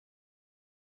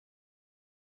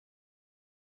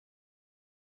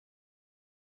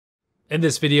In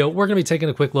this video, we're going to be taking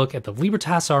a quick look at the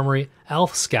Libertas Armory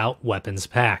Elf Scout Weapons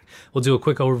Pack. We'll do a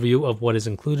quick overview of what is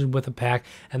included with the pack,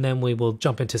 and then we will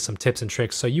jump into some tips and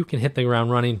tricks so you can hit the ground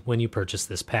running when you purchase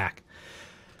this pack.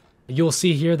 You'll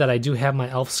see here that I do have my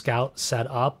Elf Scout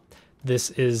set up. This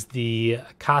is the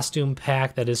costume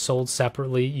pack that is sold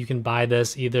separately. You can buy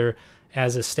this either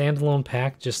as a standalone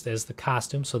pack, just as the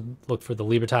costume, so look for the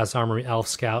Libertas Armory Elf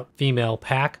Scout Female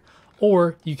Pack,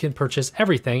 or you can purchase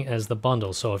everything as the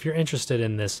bundle. So if you're interested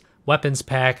in this weapons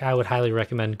pack, I would highly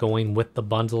recommend going with the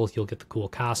bundle. You'll get the cool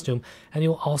costume, and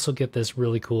you'll also get this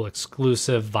really cool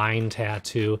exclusive vine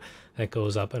tattoo that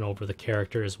goes up and over the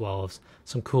character, as well as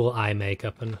some cool eye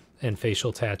makeup and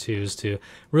facial tattoos to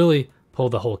really pull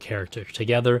the whole character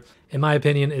together. In my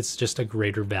opinion, it's just a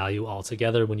greater value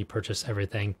altogether when you purchase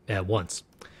everything at once.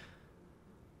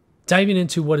 Diving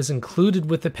into what is included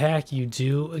with the pack, you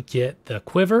do get the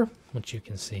quiver, which you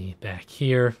can see back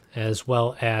here, as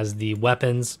well as the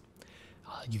weapons.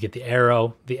 You get the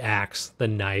arrow, the axe, the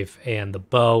knife, and the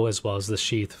bow, as well as the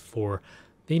sheath for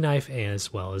the knife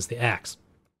as well as the axe.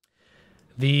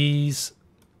 These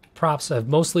props have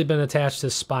mostly been attached to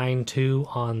spine 2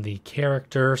 on the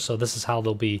character, so this is how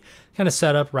they'll be kind of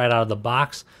set up right out of the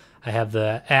box. I have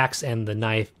the axe and the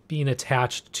knife being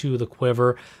attached to the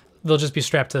quiver. They'll just be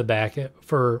strapped to the back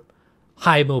for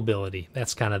high mobility.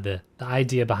 That's kind of the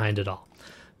idea behind it all.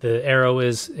 The arrow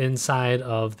is inside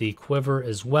of the quiver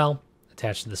as well,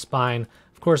 attached to the spine.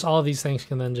 Of course, all of these things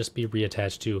can then just be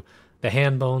reattached to the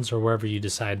hand bones or wherever you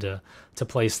decide to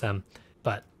place them.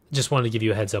 But just wanted to give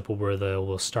you a heads up where they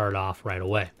will start off right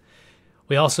away.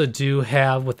 We also do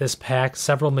have with this pack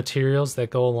several materials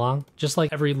that go along. Just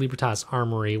like every Libertas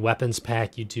Armory weapons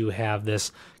pack, you do have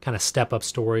this kind of step-up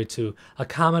story to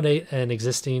accommodate an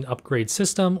existing upgrade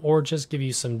system or just give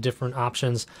you some different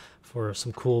options for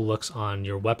some cool looks on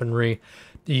your weaponry.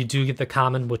 You do get the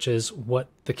common, which is what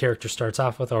the character starts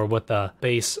off with or what the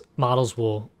base models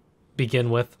will begin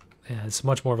with. It's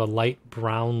much more of a light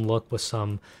brown look with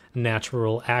some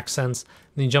natural accents.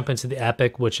 Then you jump into the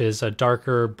epic, which is a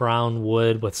darker brown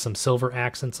wood with some silver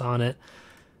accents on it.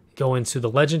 Go into the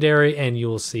legendary and you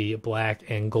will see black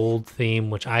and gold theme,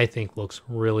 which I think looks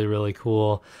really, really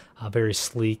cool. Very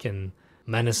sleek and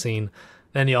menacing.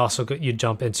 Then you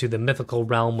jump into the mythical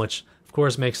realm, which of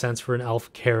course makes sense for an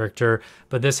elf character,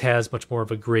 but this has much more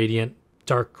of a gradient,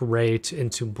 dark gray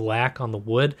into black on the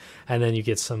wood, and then you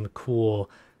get some cool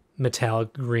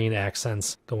metallic green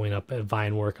accents going up at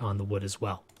vine work on the wood as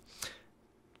well.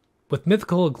 With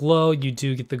Mythical Glow, you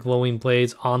do get the glowing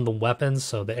blades on the weapons,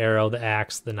 so the arrow, the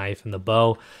axe, the knife, and the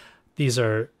bow. These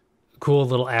are cool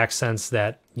little accents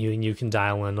that you can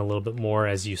dial in a little bit more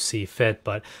as you see fit,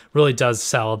 but really does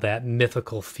sell that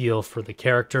mythical feel for the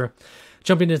character.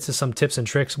 Jumping into some tips and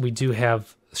tricks, we do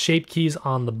have shape keys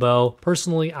on the bow.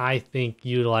 Personally, I think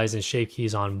utilizing shape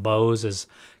keys on bows is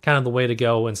kind of the way to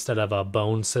go instead of a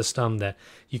bone system that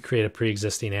you create a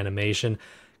pre-existing animation.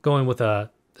 Going with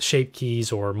a shape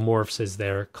keys or morphs as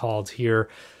they're called here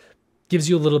gives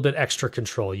you a little bit extra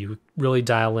control. You really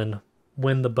dial in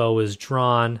when the bow is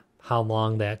drawn, how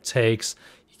long that takes.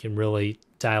 You can really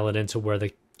dial it into where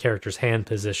the character's hand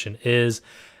position is,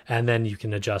 and then you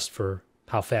can adjust for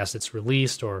how fast it's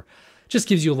released, or just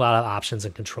gives you a lot of options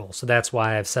and control. So that's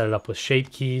why I've set it up with shape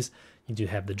keys. You do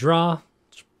have the draw,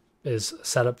 which is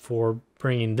set up for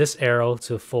bringing this arrow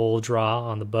to full draw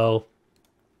on the bow.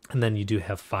 And then you do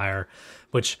have fire,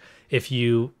 which if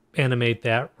you animate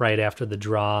that right after the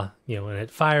draw, and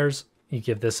it fires, you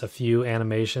give this a few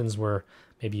animations where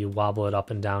maybe you wobble it up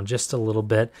and down just a little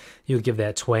bit. You'll give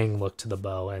that twang look to the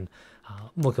bow and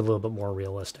look a little bit more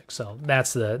realistic. So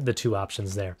that's the two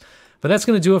options there. But that's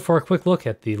going to do it for a quick look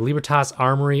at the Libertas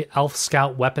Armory Elf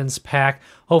Scout Weapons Pack.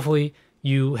 Hopefully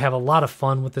you have a lot of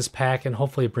fun with this pack, and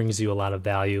hopefully it brings you a lot of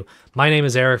value. My name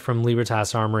is Eric from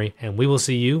Libertas Armory, and we will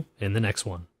see you in the next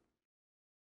one.